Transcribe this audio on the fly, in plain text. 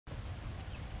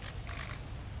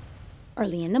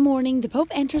Early in the morning, the Pope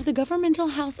entered the governmental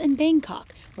house in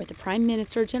Bangkok, where the Prime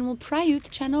Minister General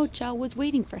Prayut Chan-o-cha was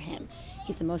waiting for him.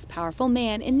 He's the most powerful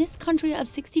man in this country of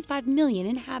 65 million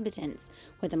inhabitants,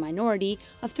 with a minority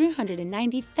of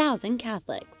 390,000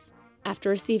 Catholics.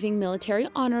 After receiving military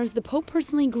honors, the Pope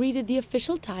personally greeted the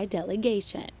official Thai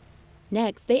delegation.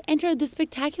 Next, they entered the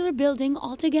spectacular building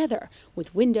all together,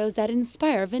 with windows that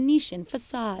inspire Venetian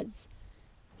facades.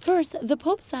 First, the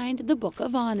Pope signed the Book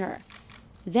of Honor.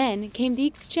 Then came the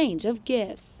exchange of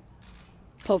gifts.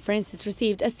 Pope Francis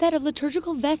received a set of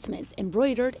liturgical vestments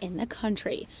embroidered in the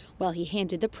country, while he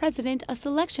handed the president a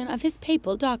selection of his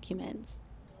papal documents.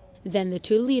 Then the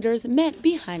two leaders met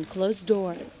behind closed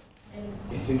doors.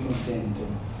 Estoy contento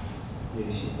de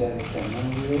visitar esta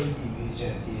noble y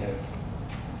bella tierra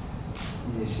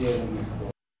y deseo lo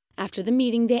mejor. After the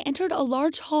meeting, they entered a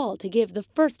large hall to give the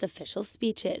first official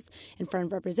speeches in front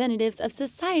of representatives of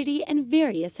society and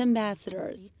various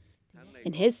ambassadors.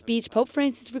 In his speech, Pope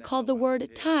Francis recalled the word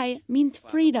Thai means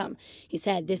freedom. He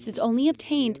said this is only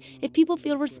obtained if people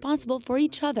feel responsible for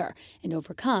each other and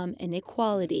overcome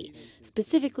inequality.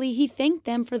 Specifically, he thanked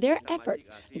them for their efforts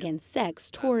against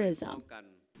sex tourism.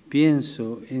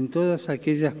 Pienso en todas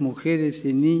aquellas mujeres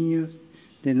y niños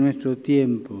de nuestro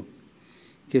tiempo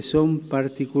que son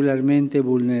particularmente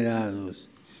vulnerados,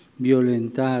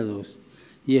 violentados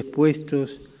y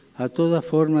expuestos a toda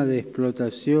forma de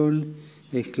explotación,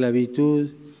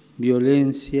 esclavitud,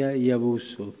 violencia y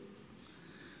abuso.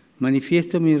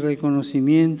 Manifiesto mi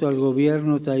reconocimiento al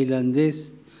gobierno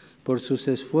tailandés por sus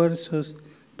esfuerzos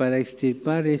para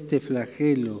extirpar este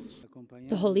flagelo.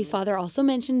 The Holy Father also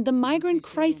mentioned the migrant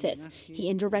crisis. He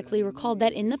indirectly recalled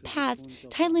that in the past,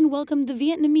 Thailand welcomed the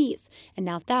Vietnamese, and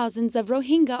now thousands of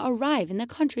Rohingya arrive in the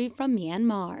country from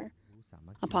Myanmar.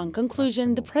 Upon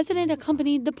conclusion, the president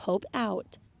accompanied the Pope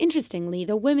out. Interestingly,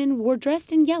 the women were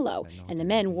dressed in yellow, and the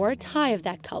men wore a tie of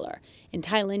that color. In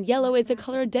Thailand, yellow is a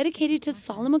color dedicated to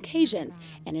solemn occasions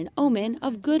and an omen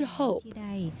of good hope.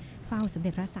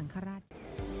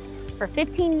 For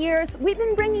 15 years, we've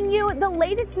been bringing you the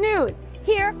latest news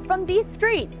here from these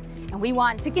streets. And we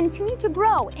want to continue to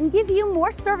grow and give you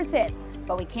more services,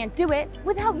 but we can't do it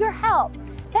without your help.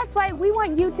 That's why we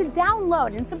want you to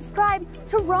download and subscribe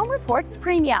to Rome Reports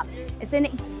Premium. It's an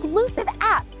exclusive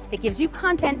app that gives you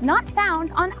content not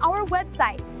found on our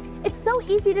website. It's so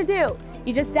easy to do.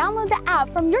 You just download the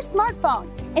app from your smartphone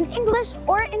in English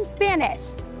or in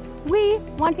Spanish. We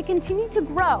want to continue to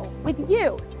grow with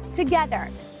you together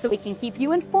so we can keep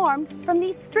you informed from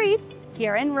these streets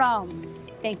here in Rome.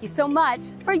 Thank you so much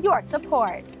for your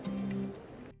support.